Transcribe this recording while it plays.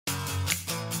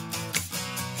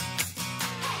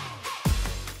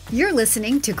You're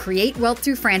listening to Create Wealth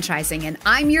Through Franchising, and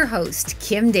I'm your host,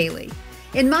 Kim Daly.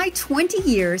 In my 20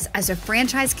 years as a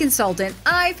franchise consultant,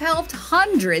 I've helped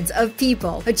hundreds of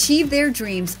people achieve their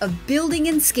dreams of building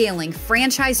and scaling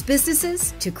franchise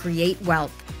businesses to create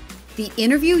wealth. The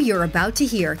interview you're about to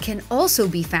hear can also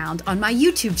be found on my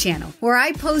YouTube channel, where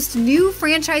I post new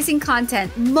franchising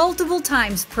content multiple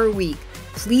times per week.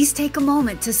 Please take a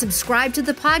moment to subscribe to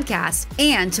the podcast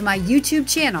and to my YouTube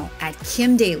channel at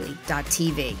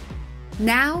kimdaly.tv.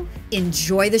 Now,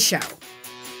 enjoy the show.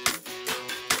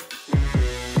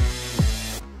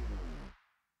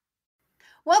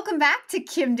 Welcome back to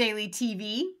Kim Daly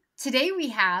TV. Today we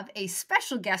have a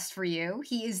special guest for you.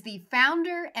 He is the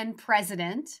founder and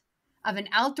president of an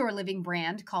outdoor living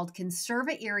brand called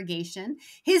Conserva Irrigation.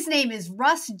 His name is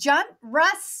Russ Jundt.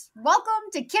 Russ,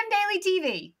 welcome to Kim Daly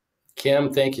TV.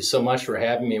 Kim, thank you so much for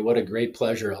having me. What a great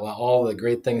pleasure. All the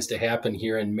great things to happen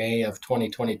here in May of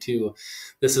 2022.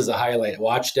 This is a highlight.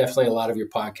 Watch definitely a lot of your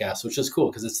podcasts, which is cool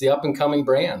because it's the up and coming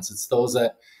brands. It's those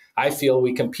that I feel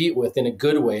we compete with in a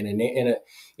good way,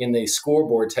 in the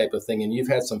scoreboard type of thing. And you've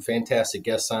had some fantastic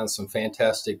guests on, some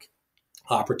fantastic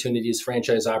opportunities,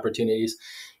 franchise opportunities.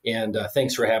 And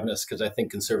thanks for having us because I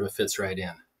think Conserva fits right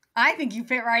in. I think you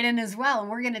fit right in as well. And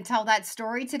we're going to tell that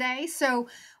story today. So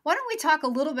why don't we talk a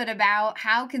little bit about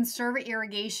how Conserva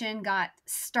Irrigation got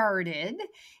started,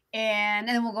 and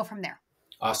then we'll go from there.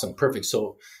 Awesome. Perfect.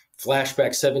 So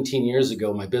flashback 17 years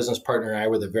ago, my business partner and I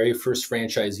were the very first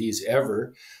franchisees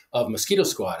ever of Mosquito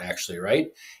Squad, actually, right?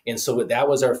 And so that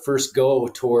was our first go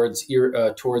towards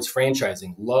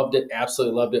franchising. Loved it,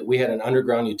 absolutely loved it. We had an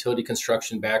underground utility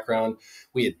construction background.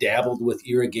 We had dabbled with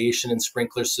irrigation and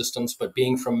sprinkler systems, but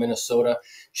being from Minnesota,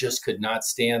 just could not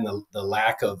stand the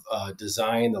lack of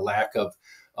design, the lack of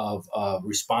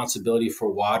responsibility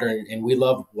for water. And we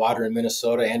love water in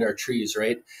Minnesota and our trees,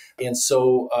 right? And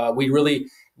so we really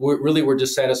were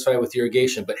dissatisfied with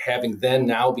irrigation, but having then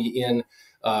now be in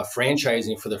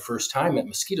franchising for the first time at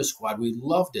Mosquito Squad, we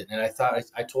loved it. And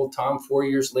I told Tom 4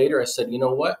 years later, I said, you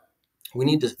know what? We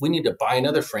need to buy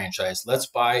another franchise. Let's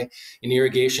buy an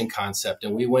irrigation concept.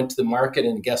 And we went to the market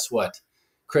and guess what?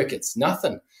 Crickets,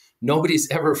 nothing. Nobody's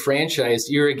ever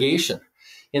franchised irrigation.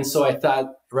 And so I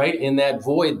thought, right in that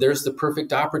void, there's the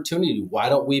perfect opportunity. Why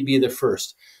don't we be the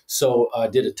first? So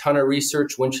did a ton of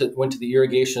research, went to the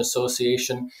Irrigation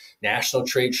Association National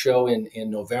Trade Show in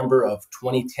November of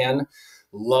 2010.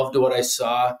 Loved what I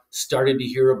saw, started to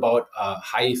hear about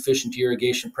high efficient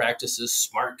irrigation practices,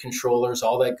 smart controllers,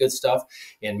 all that good stuff.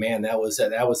 And man, that was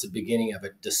the beginning of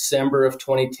it. December of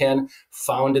 2010,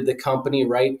 founded the company,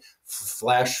 right?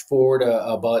 Flash forward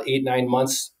about 8-9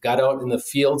 months, got out in the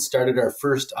field, started our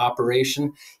first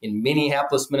operation in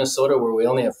Minneapolis, Minnesota, where we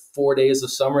only have 4 days of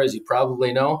summer, as you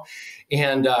probably know.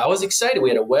 And I was excited. We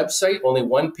had a website, only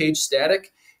one page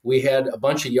static. We had a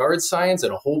bunch of yard signs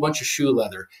and a whole bunch of shoe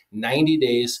leather. 90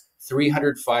 days,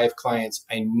 305 clients.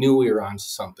 I knew we were on to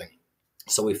something.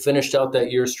 So we finished out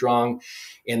that year strong.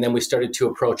 And then we started to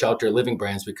approach outdoor living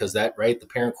brands because the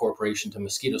parent corporation to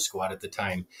Mosquito Squad at the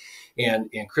time. And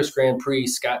Chris Grand Prix,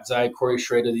 Scott Zide, Corey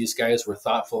Schrader, these guys were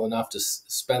thoughtful enough to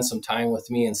spend some time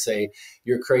with me and say,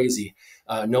 you're crazy.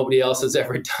 Nobody else has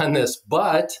ever done this,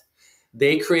 but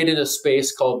they created a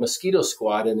space called Mosquito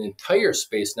Squad, an entire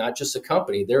space, not just a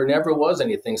company. There never was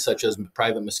anything such as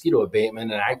private mosquito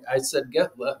abatement. And I said,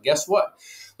 guess what?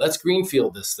 Let's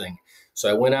greenfield this thing. So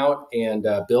I went out and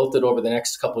built it over the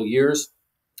next couple of years.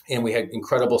 And we had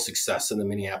incredible success in the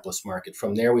Minneapolis market.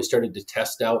 From there, we started to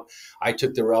test out. I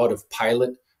took the route of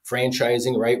pilot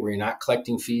franchising, right, where you're not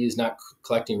collecting fees, not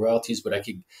collecting royalties, but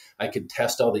I could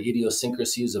test all the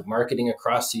idiosyncrasies of marketing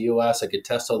across the U.S. I could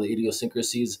test all the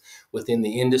idiosyncrasies within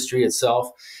the industry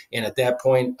itself. And at that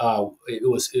point,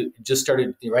 it just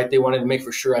started, right, they wanted to make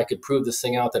for sure I could prove this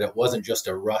thing out, that it wasn't just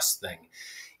a Russ thing.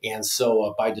 And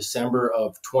so by December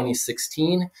of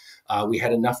 2016, we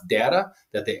had enough data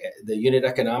that the unit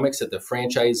economics at the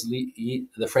franchisee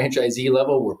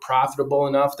level were profitable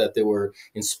enough, that they were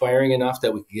inspiring enough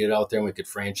that we could get it out there and we could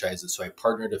franchise it. So I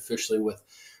partnered officially with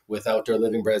Outdoor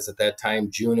Living Brands at that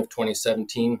time, June of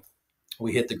 2017.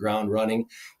 We hit the ground running,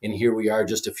 and here we are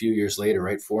just a few years later,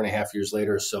 right? 4.5 years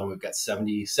later or so. We've got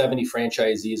 70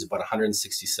 franchisees, about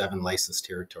 167 licensed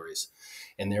territories.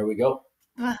 And there we go.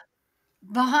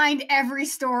 Behind every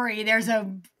story, there's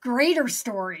a greater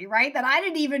story, right? That I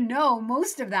didn't even know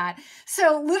most of that.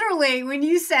 So literally when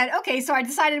you said, okay, so I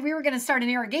decided we were going to start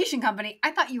an irrigation company, I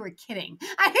thought you were kidding.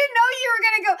 I didn't know you were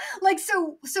going to go like,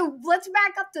 so let's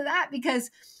back up to that,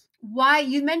 because why,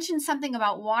 you mentioned something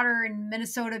about water in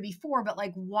Minnesota before, but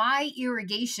like, why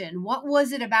irrigation? What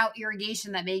was it about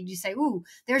irrigation that made you say, ooh,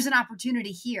 there's an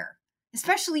opportunity here?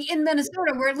 especially in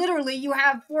Minnesota, where literally you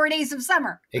have 4 days of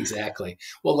summer. Exactly.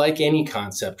 Well, like any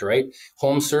concept, right?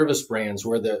 Home service brands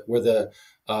where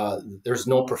there's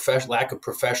no lack of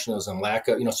professionalism, lack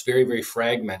of, it's very, very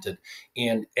fragmented.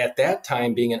 And at that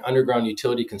time, being an underground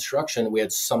utility construction, we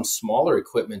had some smaller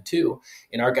equipment too.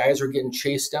 And our guys were getting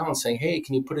chased down saying, hey,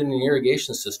 can you put in an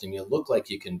irrigation system? You look like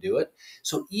you can do it.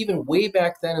 So even way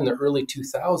back then in the early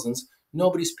 2000s,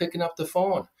 nobody's picking up the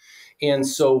phone. And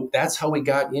so that's how we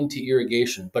got into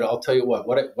irrigation. But I'll tell you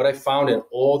what I found in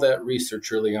all that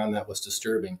research early on that was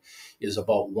disturbing is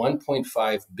about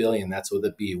 1.5 billion, that's with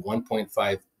a B,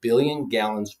 1.5 billion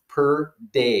gallons per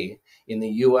day in the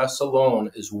US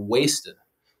alone is wasted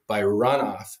by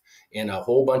runoff and a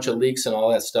whole bunch of leaks and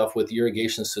all that stuff with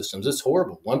irrigation systems. It's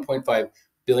horrible, 1.5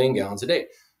 billion gallons a day.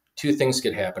 Two things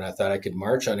could happen. I thought I could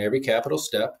march on every capital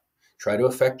step, try to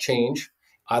affect change.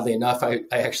 Oddly enough, I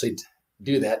actually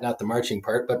do that, not the marching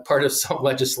part, but part of some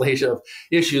legislative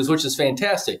issues, which is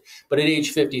fantastic. But at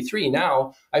age 53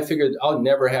 now, I figured I'll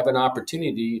never have an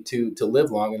opportunity to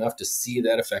live long enough to see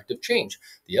that effective change.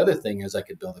 The other thing is I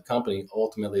could build a company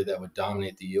ultimately that would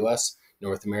dominate the US,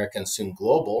 North America, and soon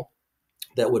global,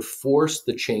 that would force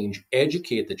the change,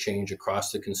 educate the change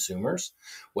across the consumers,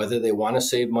 whether they want to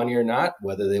save money or not,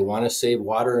 whether they want to save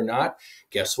water or not.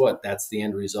 Guess what? That's the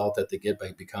end result that they get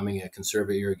by becoming a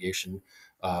Conserva Irrigation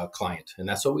client. And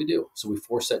that's what we do. So we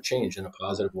force that change in a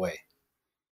positive way.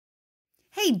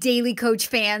 Hey, Daily Coach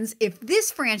fans, if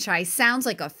this franchise sounds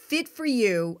like a fit for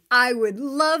you, I would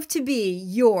love to be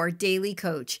your Daily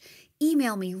Coach.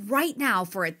 Email me right now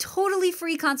for a totally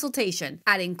free consultation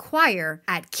at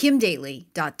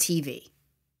inquire@kimdaly.tv.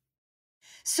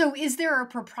 So is there a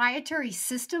proprietary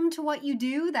system to what you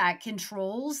do that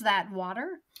controls that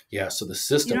water? Yeah, so the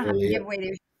system You don't have really to give away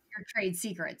your trade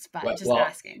secrets, but just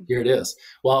asking. Here it is.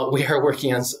 Well, we have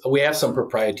some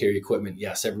proprietary equipment.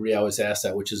 Yes, everybody always asks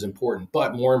that, which is important.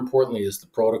 But more importantly is the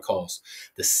protocols,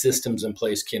 the systems in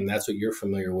place, Kim. That's what you're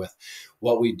familiar with.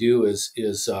 What we do is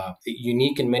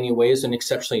unique in many ways and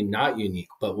exceptionally not unique.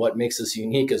 But what makes us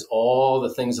unique is all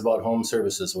the things about home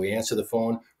services. We answer the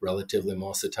phone relatively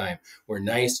most of the time. We're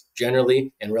nice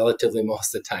generally and relatively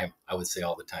most of the time. I would say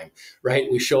all the time,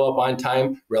 right? We show up on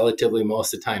time relatively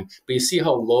most of the time. But you see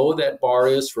how low that bar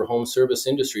is for home service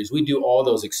industries. We do all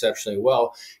those exceptionally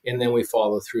well, and then we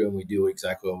follow through and we do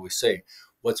exactly what we say.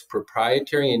 What's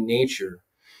proprietary in nature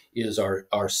is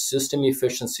our system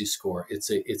efficiency score. It's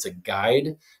a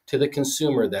guide to the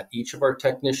consumer that each of our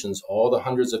technicians, all the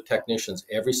hundreds of technicians,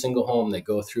 every single home, they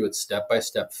go through it step by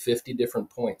step, 50 different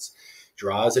points,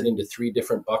 draws it into 3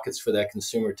 different buckets for that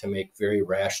consumer to make very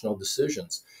rational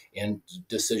decisions, and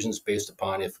decisions based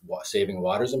upon if saving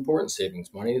water is important, saving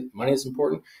money is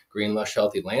important, green, lush,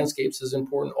 healthy landscapes is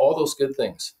important, all those good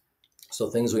things. So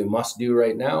things we must do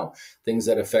right now, things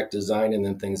that affect design, and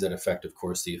then things that affect, of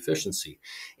course, the efficiency.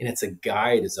 And it's a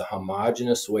guide, it's a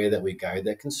homogeneous way that we guide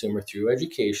that consumer through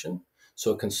education,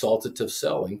 so consultative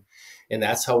selling. And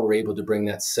that's how we're able to bring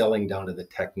that selling down to the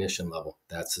technician level.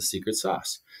 That's the secret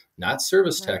sauce. Not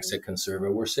service techs at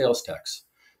Conserva, we're sales techs.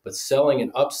 But selling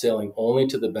and upselling only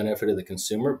to the benefit of the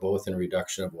consumer, both in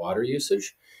reduction of water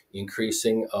usage,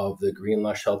 increasing of the green,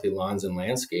 lush, healthy lawns and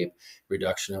landscape,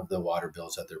 reduction of the water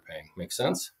bills that they're paying. Make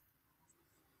sense?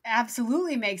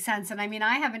 Absolutely makes sense. And I mean,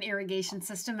 I have an irrigation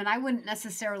system and I wouldn't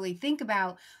necessarily think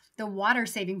about the water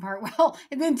saving part. Well,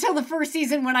 and then until the first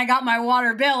season when I got my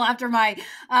water bill after my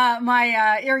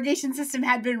irrigation system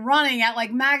had been running at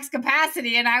like max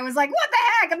capacity. And I was like, what the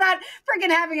heck? I'm not freaking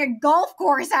having a golf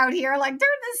course out here. Like turn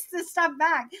this stuff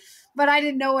back. But I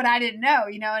didn't know what I didn't know,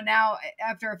 and now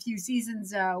after a few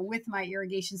seasons with my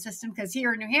irrigation system, because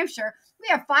here in New Hampshire, we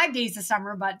have 5 days of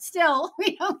summer, but still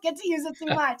we don't get to use it too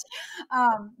much.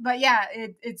 But yeah,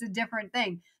 it's a different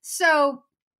thing. So,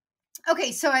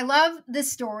 okay, so I love this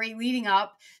story leading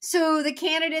up. So the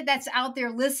candidate that's out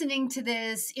there listening to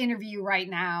this interview right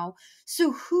now,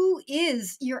 so who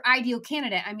is your ideal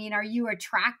candidate? I mean, are you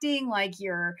attracting like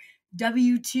your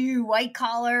W-2 white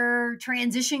collar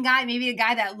transition guy, maybe a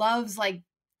guy that loves like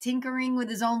tinkering with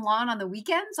his own lawn on the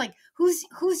weekends? Like who's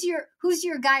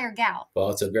your guy or gal?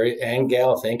 Well, it's and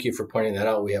gal, thank you for pointing that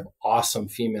out. We have awesome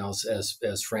females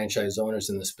as franchise owners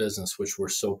in this business, which we're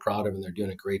so proud of, and they're doing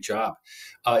a great job.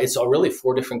 It's really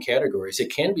 4 different categories.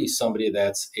 It can be somebody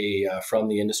that's from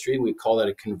the industry. We call that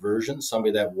a conversion,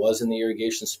 somebody that was in the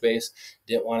irrigation space,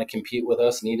 didn't want to compete with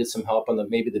us, needed some help on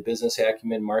maybe the business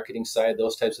acumen, marketing side,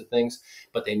 those types of things,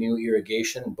 but they knew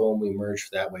irrigation, and boom, we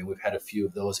merged that way. We've had a few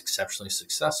of those exceptionally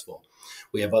successful.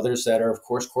 We have others that are, of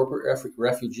course, corporate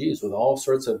refugees with all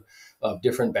sorts of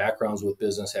different backgrounds with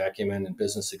business acumen and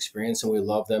business experience, and we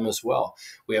love them as well.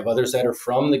 We have others that are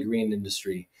from the green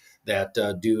industry that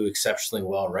do exceptionally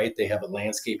well, right? They have a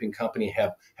landscaping company,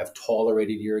 have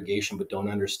tolerated irrigation, but don't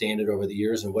understand it over the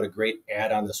years. And what a great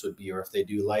add-on this would be, or if they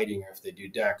do lighting, or if they do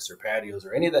decks or patios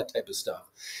or any of that type of stuff.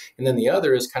 And then the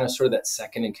other is kind of sort of that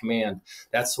second in command.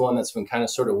 That's the one that's been kind of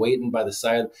sort of waiting by the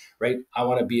side, right? I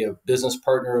want to be a business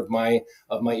partner of my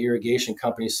irrigation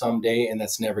company someday, and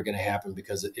that's never going to happen,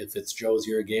 because if it's Joe's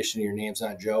Irrigation, your name's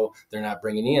not Joe, they're not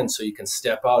bringing in. So you can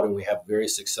step out, and we have very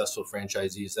successful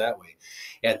franchisees that way.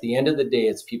 At the end of the day,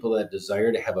 it's people that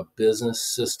desire to have a business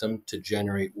system to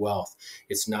generate wealth.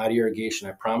 It's not irrigation.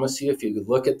 I promise you, if you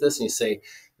look at this and you say,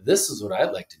 this is what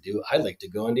I'd like to do, I'd like to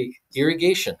go into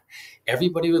irrigation,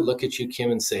 everybody would look at you, Kim,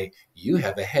 and say, you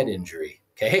have a head injury.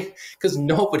 Okay, because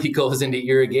nobody goes into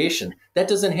irrigation. That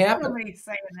doesn't happen. Nobody's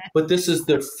saying that. But this is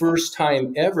the first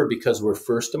time ever, because we're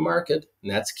first to market,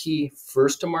 and that's key.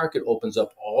 First to market opens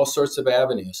up all sorts of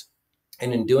avenues.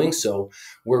 And in doing so,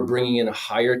 we're bringing in a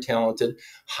higher talented,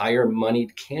 higher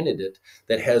moneyed candidate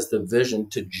that has the vision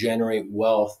to generate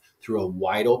wealth through a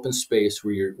wide open space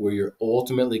where you're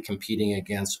ultimately competing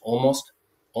against almost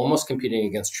competing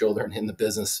against children in the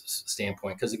business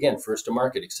standpoint. Because again, first to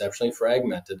market, exceptionally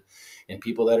fragmented, and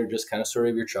people that are just kind of sort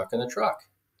of your chuck in the truck.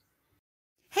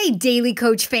 Hey, Daily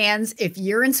Coach fans, if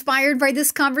you're inspired by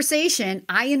this conversation,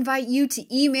 I invite you to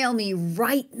email me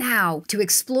right now to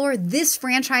explore this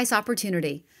franchise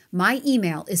opportunity. My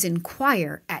email is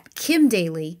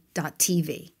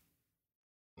inquire@kimdaly.tv.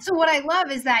 So what I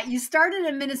love is that you started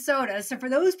in Minnesota. So for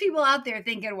those people out there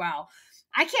thinking, well,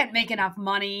 I can't make enough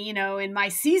money, in my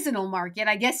seasonal market,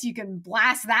 I guess you can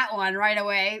blast that one right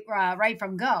away, right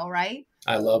from go, right?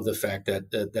 I love the fact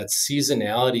that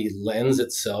seasonality lends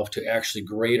itself to actually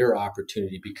greater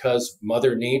opportunity, because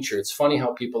Mother Nature, it's funny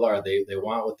how people are, they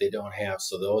want what they don't have.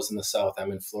 So those in the South,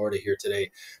 I'm in Florida here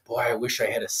today, boy, I wish I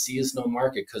had a seasonal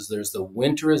market, because there's the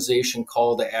winterization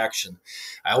call to action.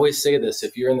 I always say this,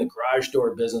 if you're in the garage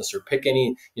door business, or pick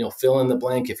any, fill in the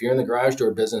blank, if you're in the garage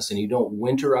door business and you don't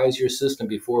winterize your system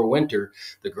before winter,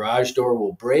 the garage door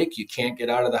will break, you can't get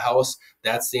out of the house.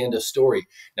 That's the end of story.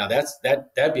 Now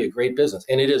that'd be a great business.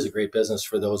 And it is a great business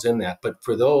for those in that. But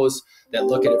for those that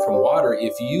look at it from water,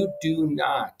 if you do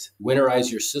not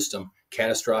winterize your system,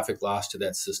 catastrophic loss to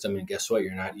that system. And guess what?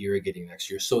 You're not irrigating next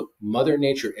year. So Mother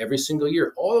Nature every single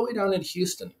year, all the way down into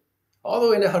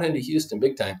Houston,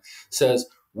 big time, says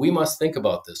we must think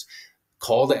about this.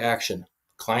 Call to action,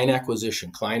 client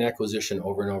acquisition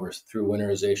over and over through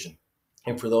winterization.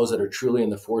 And for those that are truly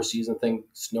in the four-season thing,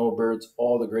 snowbirds,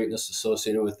 all the greatness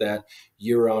associated with that,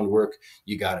 year-round work,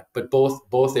 you got it. But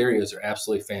both areas are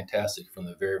absolutely fantastic, from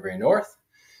the very, very north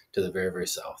to the very, very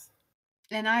south.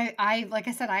 And I like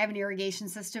I said, I have an irrigation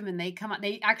system, and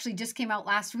they actually just came out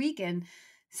last week and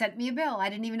sent me a bill. I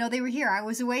didn't even know they were here. I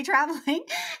was away traveling,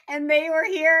 and they were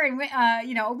here and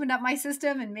opened up my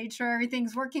system and made sure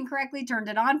everything's working correctly, turned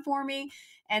it on for me.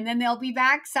 And then they'll be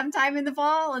back sometime in the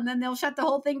fall, and then they'll shut the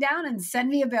whole thing down and send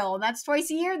me a bill. And that's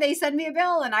twice a year. They send me a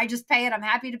bill, and I just pay it. I'm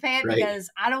happy to pay it, right, because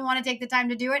I don't want to take the time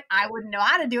to do it. I wouldn't know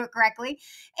how to do it correctly.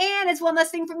 And it's one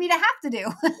less thing for me to have to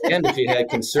do. And if you had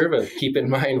Conserva, keep in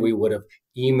mind, we would have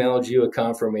emailed you a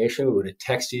confirmation. We would have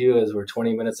texted you as we're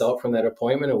 20 minutes out from that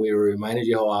appointment, and we reminded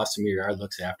you how awesome your yard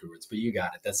looks afterwards. But you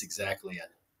got it. That's exactly it.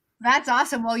 That's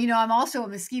awesome. Well, I'm also a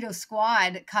Mosquito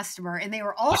Squad customer, and they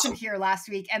were also here last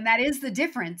week. And that is the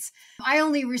difference. I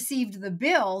only received the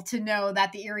bill to know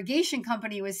that the irrigation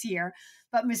company was here,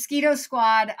 but Mosquito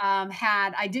Squad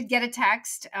I did get a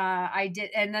text. I did.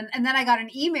 And then I got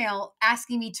an email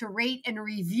asking me to rate and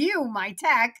review my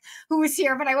tech who was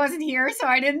here, but I wasn't here, so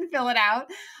I didn't fill it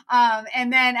out.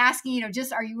 And then asking,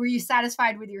 were you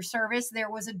satisfied with your service?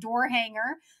 There was a door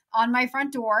hanger on my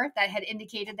front door that had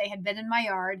indicated they had been in my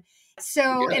yard.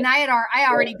 So, and I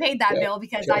already paid that bill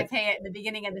because I pay it in the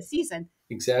beginning of the season.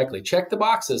 Exactly. Check the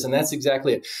boxes. And that's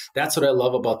exactly it. That's what I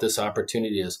love about this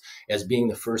opportunity, is as being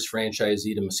the first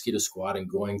franchisee to Mosquito Squad and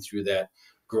going through that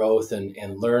growth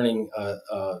and learning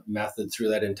method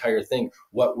through that entire thing.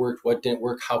 What worked, what didn't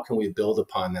work, how can we build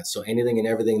upon that? So anything and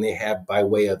everything they have by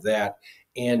way of that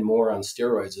and more on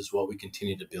steroids is what we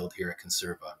continue to build here at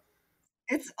Conserva.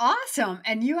 It's awesome.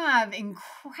 And you have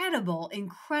incredible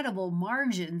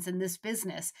margins in this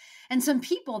business, and some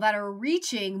people that are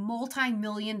reaching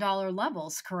multi-million-dollar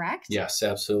levels, correct? Yes,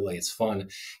 absolutely. It's fun.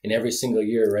 And every single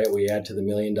year, right, we add to the $1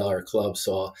 million club.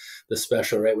 So the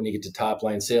special, right, when you get to top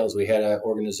line sales, we had an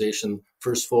organization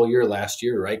first full year last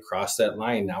year, right, cross that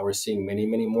line. Now we're seeing many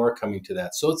more coming to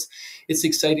that. So it's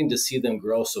exciting to see them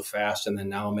grow so fast. And then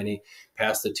now many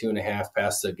past the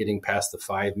 2.5, getting past the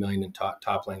 5 million in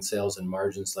top line sales and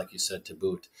margins, like you said, to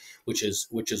boot, which is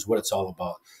what it's all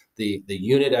about. the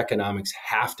unit economics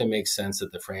have to make sense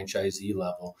at the franchisee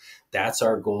level. That's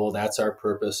our goal. That's our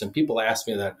purpose. And people ask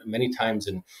me that many times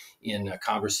in a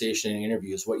conversation and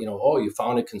interviews. Oh, you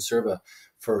founded Conserva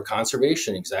for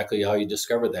conservation. Exactly how you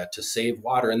discovered that, to save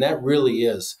water. And that really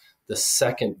is the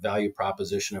second value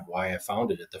proposition of why I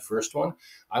founded it. The first one,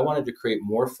 I wanted to create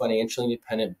more financially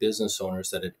independent business owners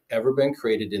that had ever been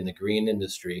created in the green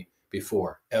industry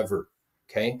before, ever.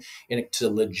 Okay. And to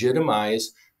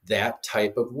legitimize that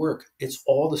type of work. It's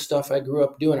all the stuff I grew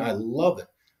up doing. I love it.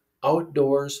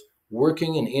 Outdoors,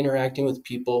 working and interacting with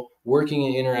people, working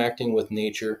and interacting with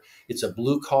nature. It's a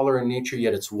blue collar in nature,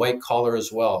 yet it's white collar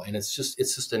as well. And it's just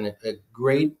a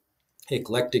great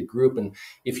eclectic group. And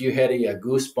if you had a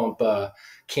goosebump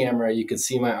camera, you could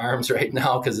see my arms right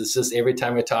now, because it's just every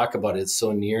time I talk about it, it's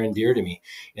so near and dear to me.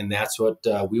 And that's what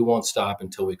we won't stop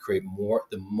until we create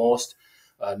the most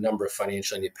number of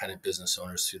financially independent business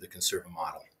owners through the Conserva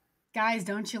model. Guys,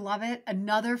 don't you love it?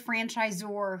 Another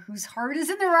franchisor whose heart is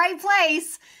in the right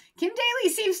place. Kim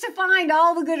Daly seems to find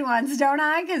all the good ones, don't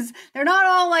I? Because they're not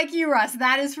all like you, Russ,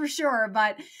 that is for sure.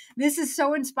 But this is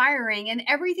so inspiring. And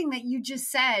everything that you just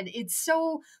said, it's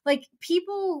so like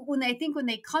people, when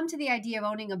they come to the idea of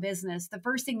owning a business, the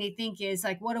first thing they think is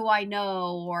like, what do I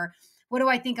know? Or what do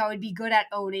I think I would be good at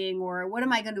owning, or what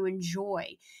am I going to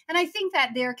enjoy? And I think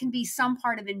that there can be some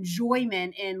part of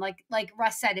enjoyment in, like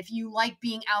Russ said, if you like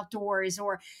being outdoors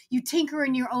or you tinker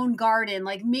in your own garden,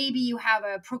 like maybe you have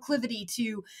a proclivity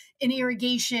to an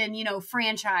irrigation,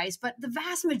 franchise. But the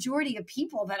vast majority of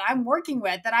people that I'm working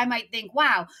with that I might think,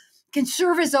 wow,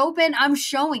 Conserva's open, I'm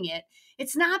showing it.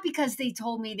 It's not because they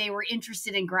told me they were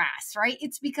interested in grass, right?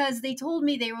 It's because they told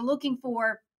me they were looking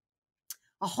for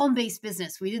a home-based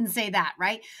business. We didn't say that,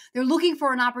 right? They're looking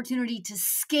for an opportunity to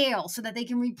scale so that they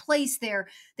can replace their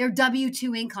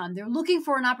W-2 income. They're looking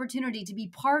for an opportunity to be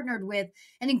partnered with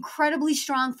an incredibly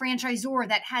strong franchisor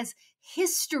that has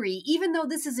history. Even though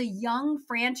this is a young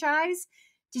franchise,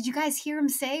 did you guys hear him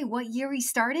say what year he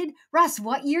started? Russ,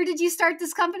 what year did you start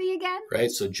this company again? Right.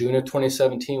 So June of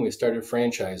 2017, we started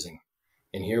franchising.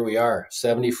 And here we are,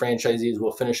 70 franchisees.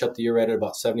 We'll finish up the year at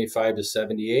about 75 to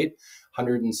 78.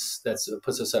 That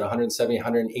puts us at 170,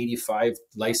 185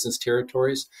 licensed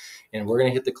territories, and we're going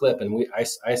to hit the clip. And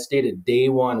I stated day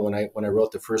one when I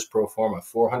wrote the first pro forma,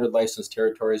 400 licensed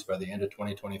territories by the end of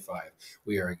 2025.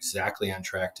 We are exactly on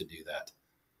track to do that.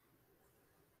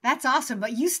 That's awesome.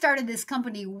 But you started this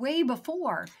company way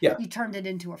before you turned it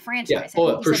into a franchise. Yeah. I think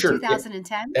you for said sure.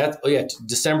 2010.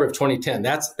 December of 2010.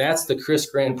 That's the Chris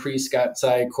Grand Prix, Scott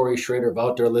Tsai, Corey Schrader of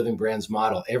Outdoor Living Brands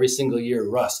model. Every single year,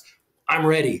 Russ, I'm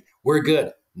ready. We're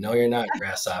good. No, you're not,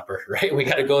 grasshopper, right? We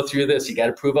got to go through this. You got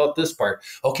to prove out this part.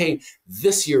 Okay,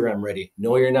 this year I'm ready.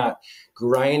 No, you're not.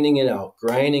 Grinding it out.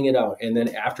 And then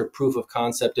after proof of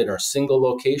concept at our single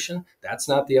location, that's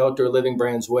not the Outdoor Living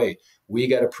Brands way. We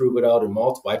got to prove it out in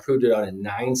multiple. I proved it out in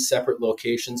 9 separate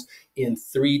locations in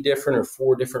 3 different or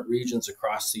 4 different regions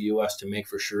across the U.S. to make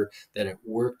for sure that it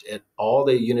worked, at all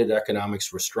the unit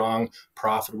economics were strong,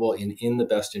 profitable, and in the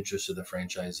best interest of the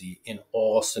franchisee in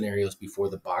all scenarios before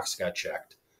the box got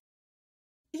checked.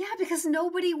 Yeah, because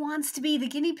nobody wants to be the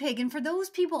guinea pig. And for those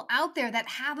people out there that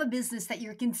have a business that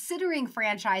you're considering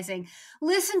franchising,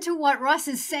 listen to what Russ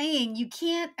is saying. You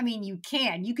can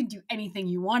do anything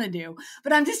you want to do.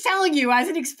 But I'm just telling you, as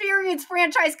an experienced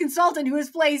franchise consultant who has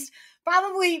placed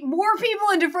probably more people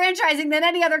into franchising than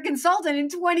any other consultant in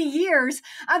 20 years.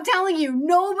 I'm telling you,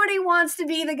 nobody wants to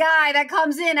be the guy that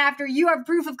comes in after you have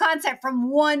proof of concept from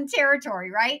one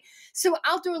territory, right? So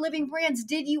Outdoor Living Brands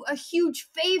did you a huge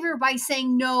favor by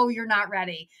saying, no, you're not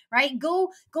ready, right?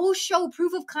 Go show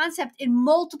proof of concept in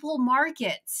multiple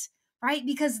markets, right?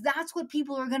 Because that's what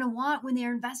people are going to want when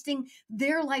they're investing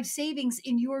their life savings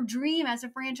in your dream as a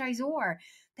franchisor.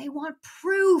 They want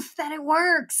proof that it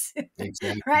works,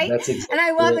 Exactly. right? That's exactly. And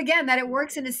I love, again, that it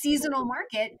works in a seasonal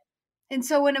market. And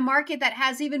so in a market that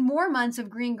has even more months of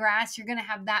green grass, you're going to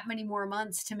have that many more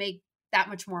months to make that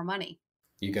much more money.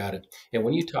 You got it. And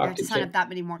when you talk to sign up that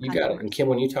many more you got it. And Kim,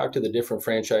 when you talk to the different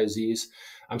franchisees,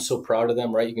 I'm so proud of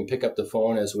them, right? You can pick up the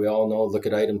phone, as we all know, look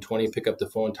at item 20, pick up the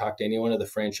phone, talk to any one of the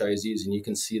franchisees, and you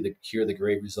can hear the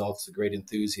great results, the great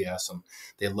enthusiasm.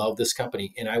 They love this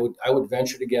company. And I would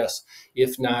venture to guess,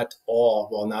 if not all,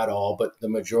 well, not all, but the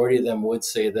majority of them would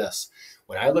say this.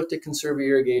 When I looked at Conserva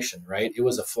Irrigation, right, it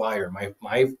was a flyer.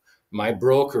 My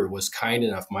broker was kind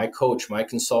enough, my coach, my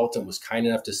consultant was kind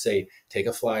enough to say, take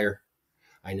a flyer.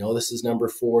 I know this is number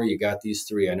 4, you got these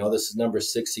 3. I know this is number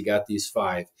 6, you got these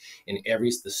 5. And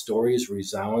the stories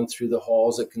resound through the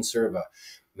halls at Conserva.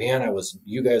 Man,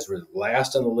 you guys were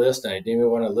last on the list, and I didn't even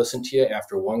want to listen to you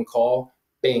after one call.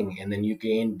 bing, and then you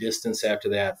gain distance after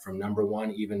that from number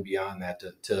one, even beyond that,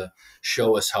 to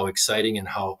show us how exciting and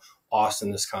how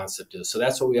awesome this concept is. So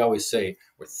that's what we always say.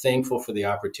 We're thankful for the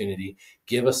opportunity.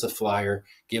 Give us a flyer,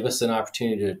 give us an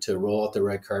opportunity to roll out the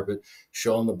red carpet,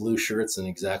 show them the blue shirts and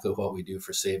exactly what we do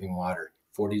for saving water.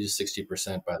 40 to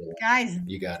 60%, by the way. Guys,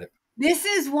 you got it. This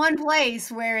is one place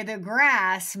where the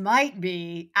grass might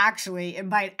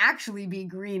actually be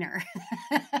greener.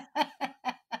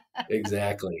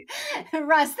 Exactly.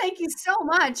 Russ, thank you so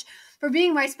much for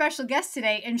being my special guest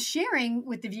today and sharing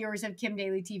with the viewers of Kim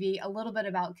Daly TV a little bit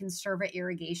about Conserva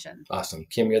Irrigation. Awesome.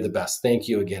 Kim, you're the best. Thank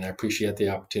you again. I appreciate the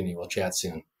opportunity. We'll chat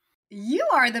soon. You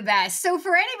are the best. So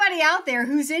for anybody out there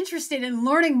who's interested in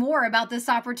learning more about this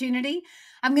opportunity,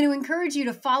 I'm going to encourage you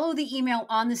to follow the email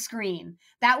on the screen.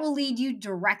 That will lead you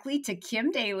directly to Kim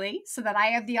Daly so that I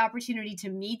have the opportunity to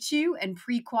meet you and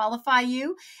pre-qualify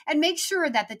you and make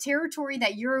sure that the territory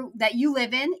that you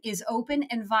live in is open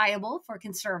and viable for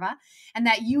Conserva, and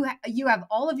that you have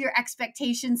all of your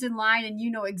expectations in line and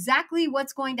you know exactly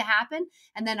what's going to happen.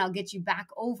 And then I'll get you back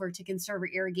over to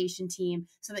Conserva Irrigation team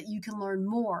so that you can learn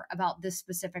more about this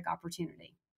specific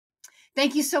opportunity.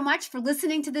 Thank you so much for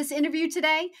listening to this interview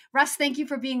today. Russ, thank you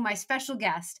for being my special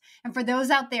guest. And for those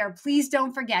out there, please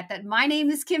don't forget that my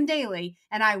name is Kim Daly,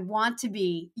 and I want to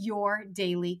be your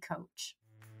daily coach.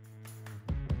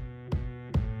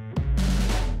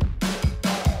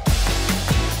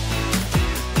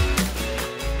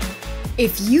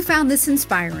 If you found this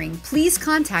inspiring, please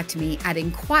contact me at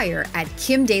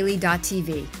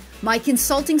inquire@kimdaly.tv. My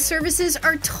consulting services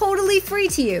are totally free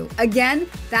to you. Again,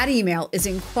 that email is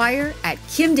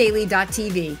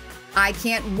inquire@kimdaly.tv. I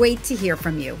can't wait to hear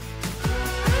from you.